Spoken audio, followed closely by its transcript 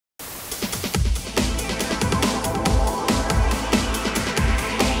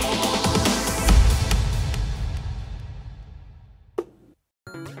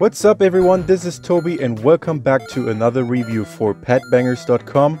What's up everyone, this is Toby and welcome back to another review for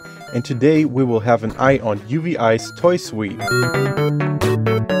Padbangers.com, and today we will have an eye on UVI's Toy Suite.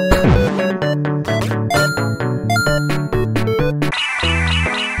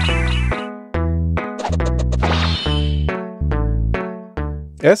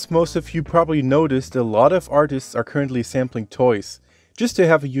 As most of you probably noticed, a lot of artists are currently sampling toys, just to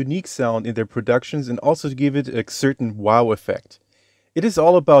have a unique sound in their productions and also to give it a certain wow effect. It is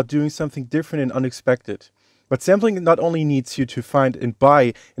all about doing something different and unexpected. But sampling not only needs you to find and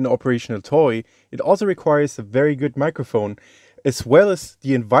buy an operational toy, it also requires a very good microphone, as well as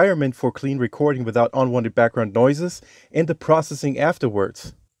the environment for clean recording without unwanted background noises and the processing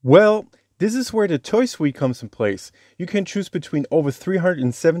afterwards. Well, this is where the Toy Suite comes in place. You can choose between over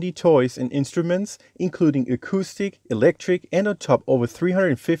 370 toys and instruments, including acoustic, electric, and on top over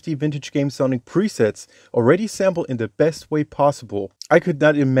 350 vintage game sounding presets, already sampled in the best way possible. I could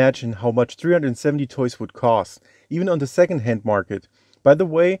not imagine how much 370 toys would cost, even on the second-hand market. By the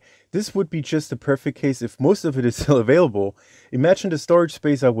way, this would be just the perfect case if most of it is still available. Imagine the storage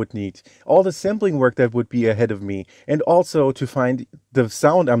space I would need, all the sampling work that would be ahead of me, and also to find the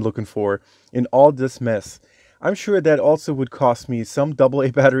sound I'm looking for in all this mess. I'm sure that also would cost me some AA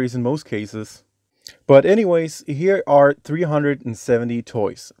batteries in most cases. But anyways, here are 370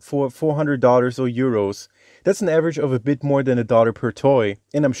 toys for $400 or euros. That's an average of a bit more than $1 per toy,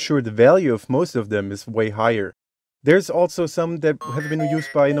 and I'm sure the value of most of them is way higher. There's also some that have been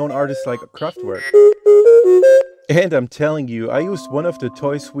used by known artists like Kraftwerk. And I'm telling you, I used one of the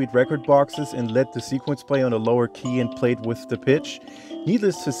Toy Suite record boxes and let the sequence play on a lower key and played with the pitch.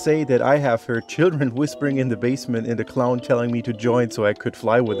 Needless to say that I have heard children whispering in the basement and the clown telling me to join so I could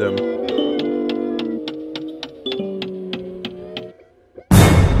fly with them.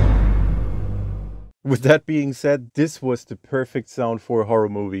 With that being said, this was the perfect sound for a horror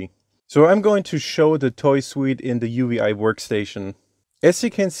movie. So I'm going to show the Toy Suite in the UVI workstation. As you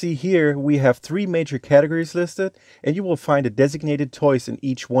can see here, we have 3 major categories listed, and you will find the designated toys in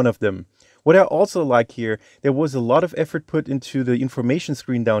each one of them. What I also like here, there was a lot of effort put into the information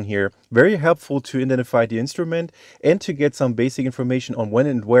screen down here. Very helpful to identify the instrument and to get some basic information on when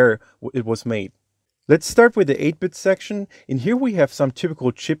and where it was made. Let's start with the 8-bit section. In here we have some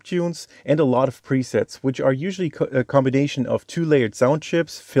typical chip tunes and a lot of presets, which are usually a combination of 2 layered sound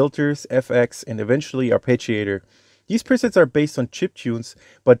chips, filters, FX, and eventually arpeggiator. These presets are based on chip tunes,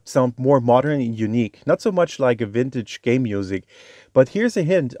 but sound more modern and unique, not so much like a vintage game music. But here's a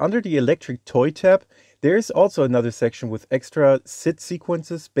hint, under the electric toy tab, there is also another section with extra SID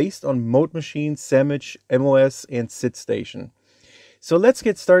sequences based on Mode Machine, Samage, MOS, and SID Station. So let's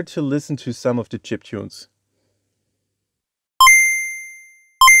get started to listen to some of the chip tunes.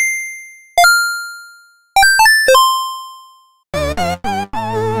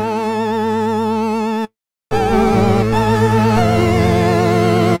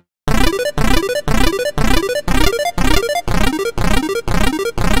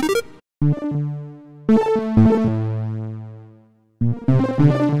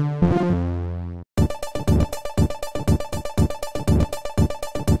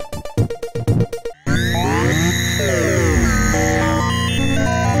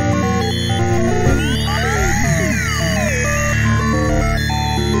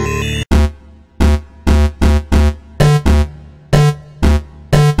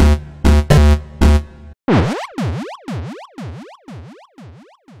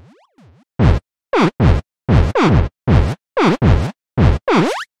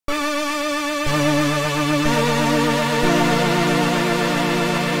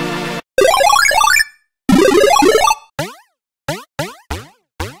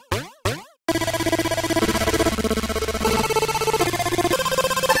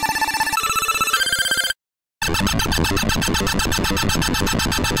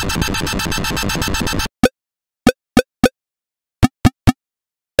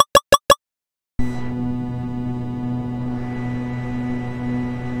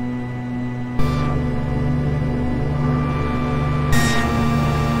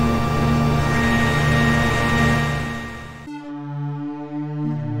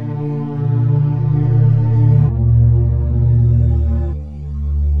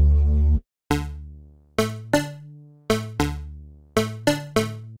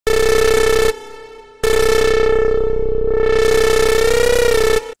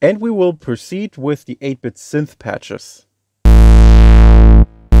 And we will proceed with the 8-bit synth patches.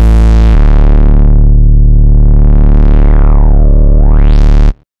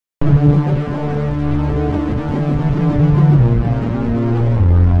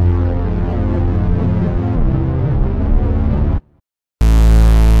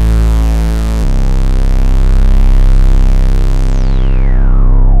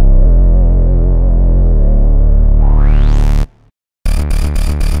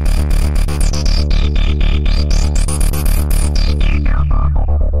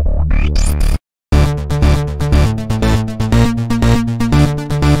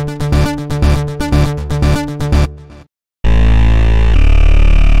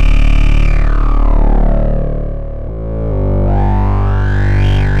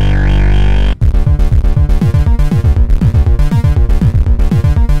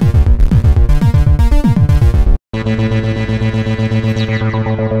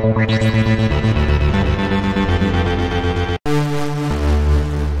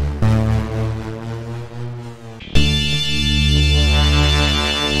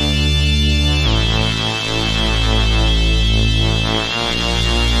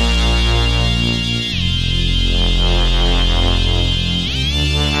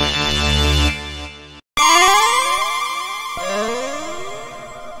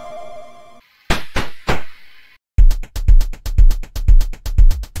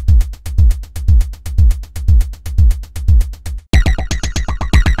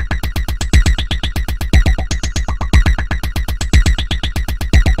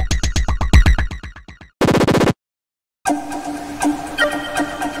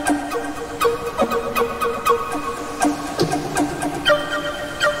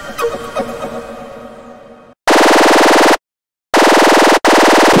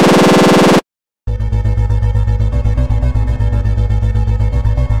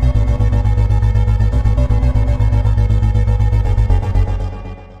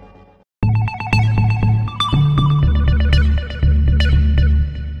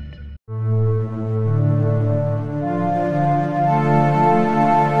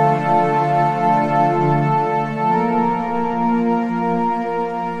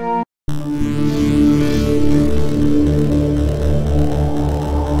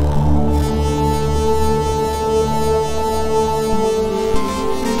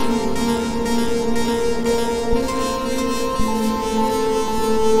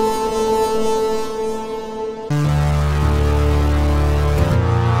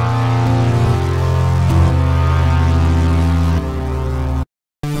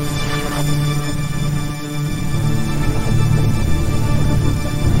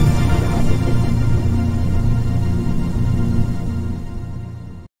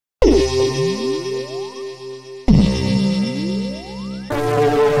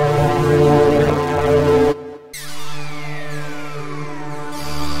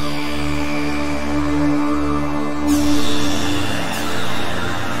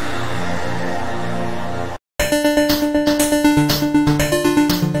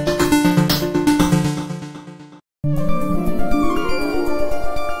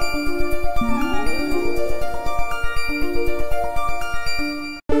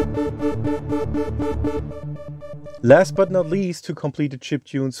 Last but not least, to complete the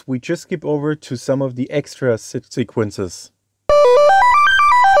chiptunes, we just skip over to some of the extra sequences.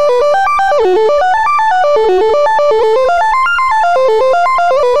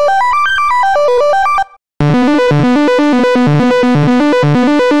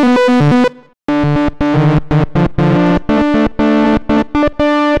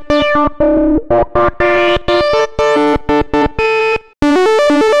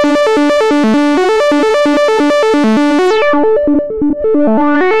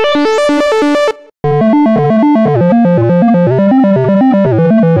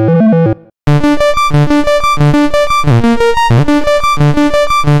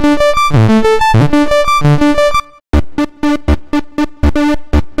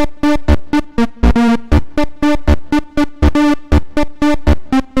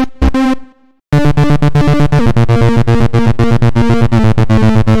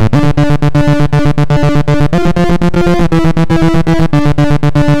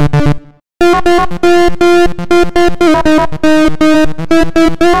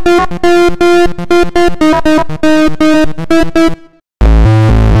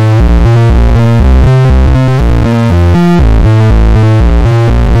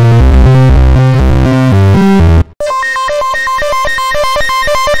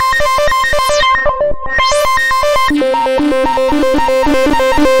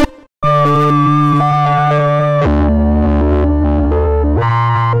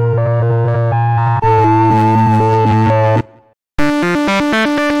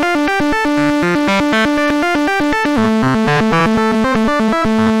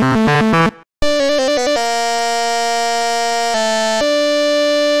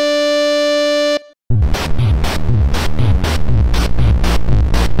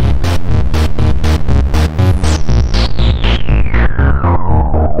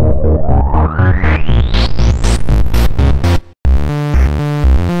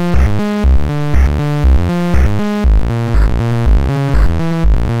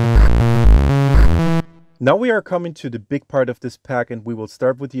 Now we are coming to the big part of this pack, and we will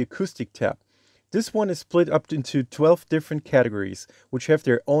start with the acoustic tab. This one is split up into 12 different categories, which have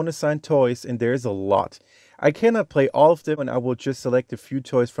their own assigned toys, and there is a lot. I cannot play all of them, and I will just select a few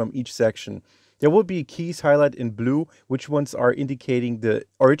toys from each section. There will be keys highlighted in blue, which ones are indicating the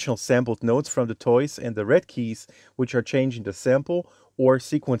original sampled notes from the toys, and the red keys, which are changing the sample or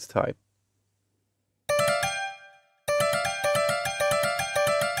sequence type.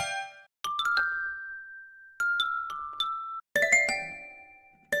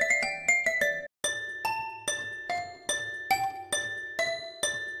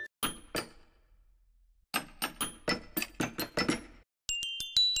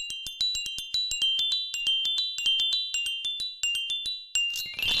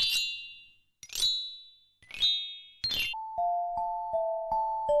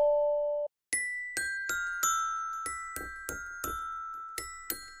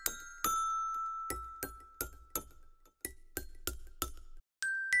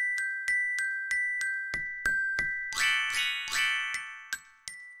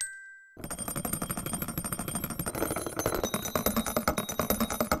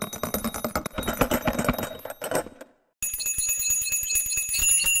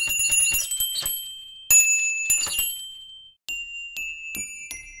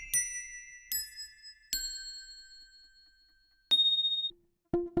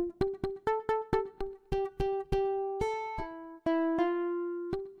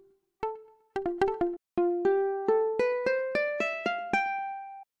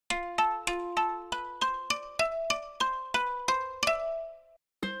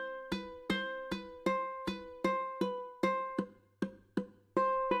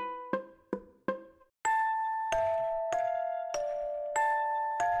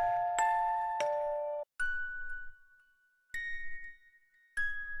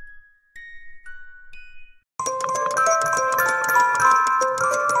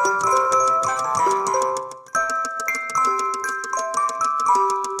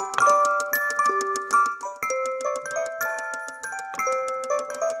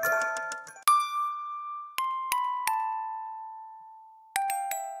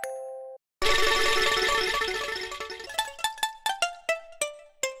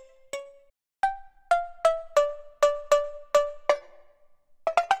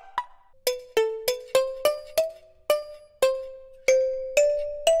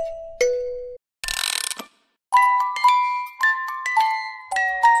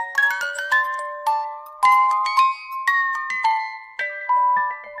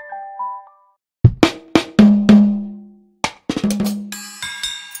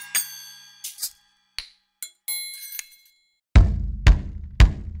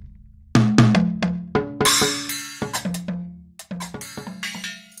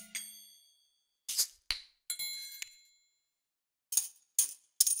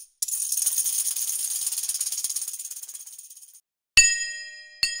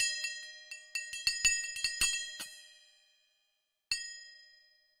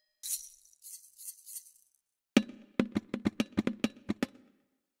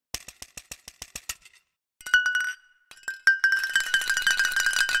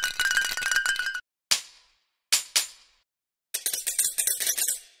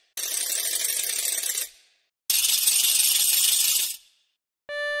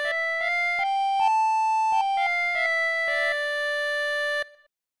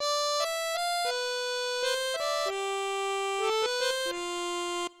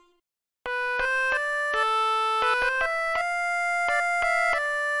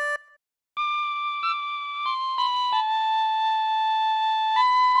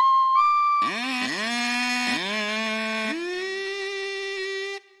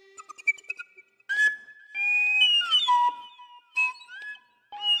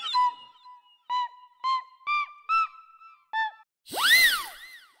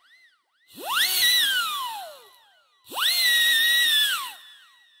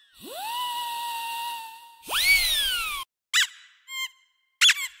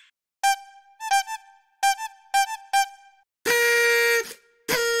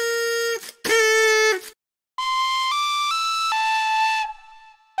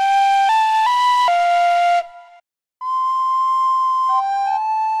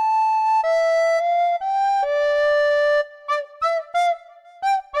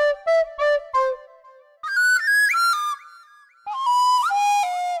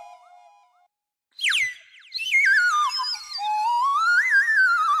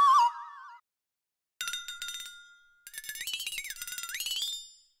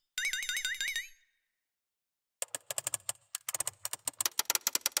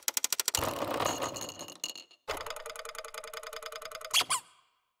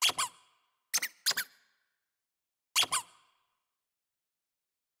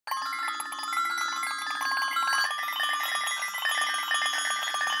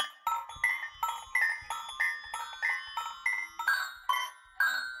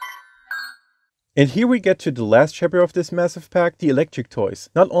 And here we get to the last chapter of this massive pack, the electric toys.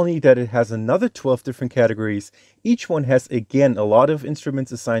 Not only that it has another 12 different categories, each one has again a lot of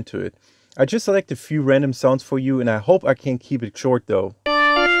instruments assigned to it. I just selected a few random sounds for you and I hope I can keep it short though.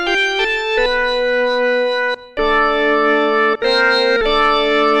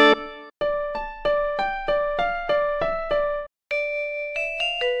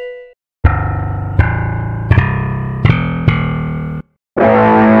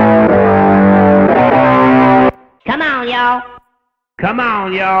 Come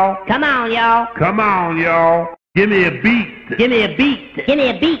on, y'all. Come on, y'all. Come on, y'all. Give me a beat. Give me a beat. Give me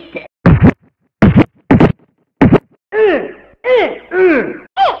a beat.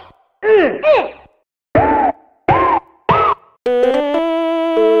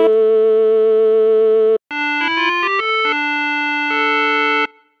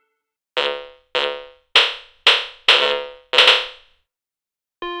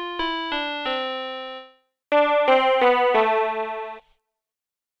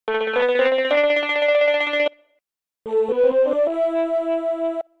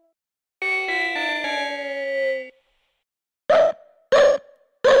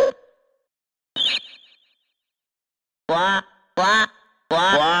 Blah, blah,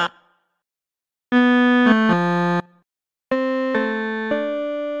 blah, blah.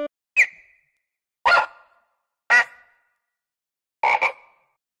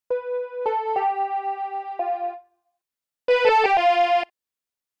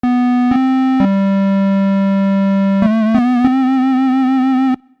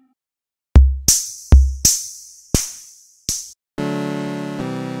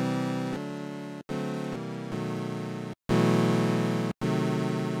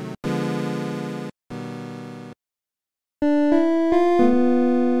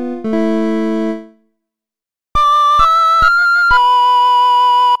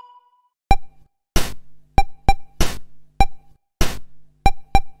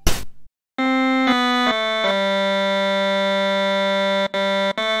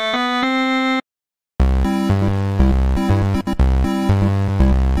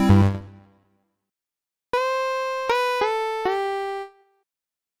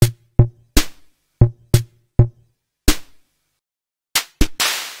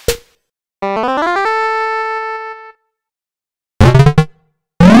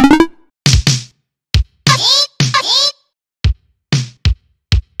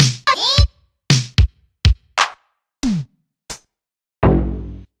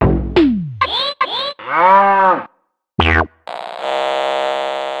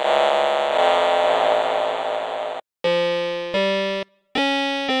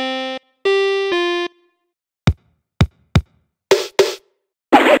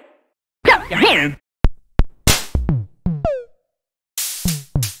 Your hand.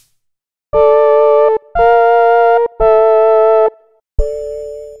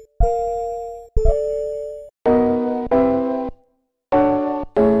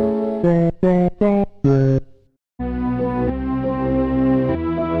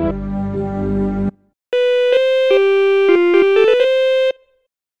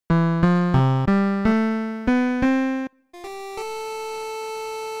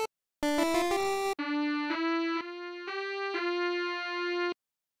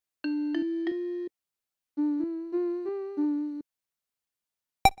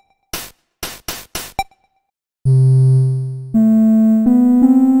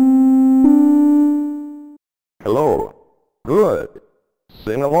 Hello. Good.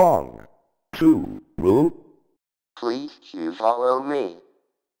 Sing along. 2, Root. Please you follow me.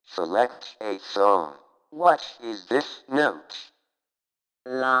 Select a song. What is this note?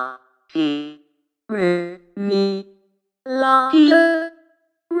 La, ti, re, mi. La, ti,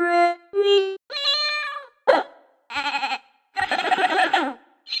 re, mi.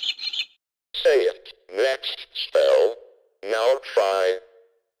 Say it. Next spell. Now try.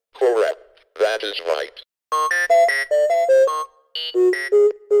 Correct. That is right.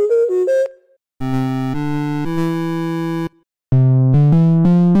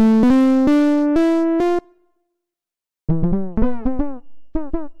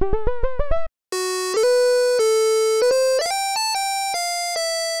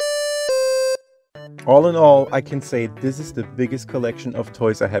 All in all, I can say this is the biggest collection of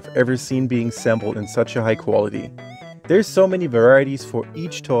toys I have ever seen being sampled in such a high quality. There's so many varieties for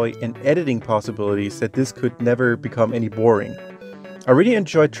each toy and editing possibilities that this could never become any boring. I really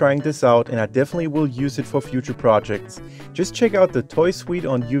enjoyed trying this out and I definitely will use it for future projects. Just check out the Toy Suite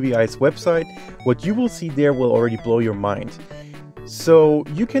on UVI's website. What you will see there will already blow your mind. So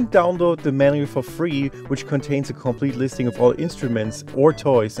you can download the manual for free, which contains a complete listing of all instruments or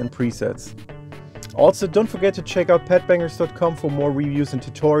toys and presets. Also, don't forget to check out padbangers.com for more reviews and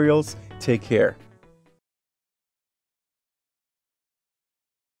tutorials. Take care.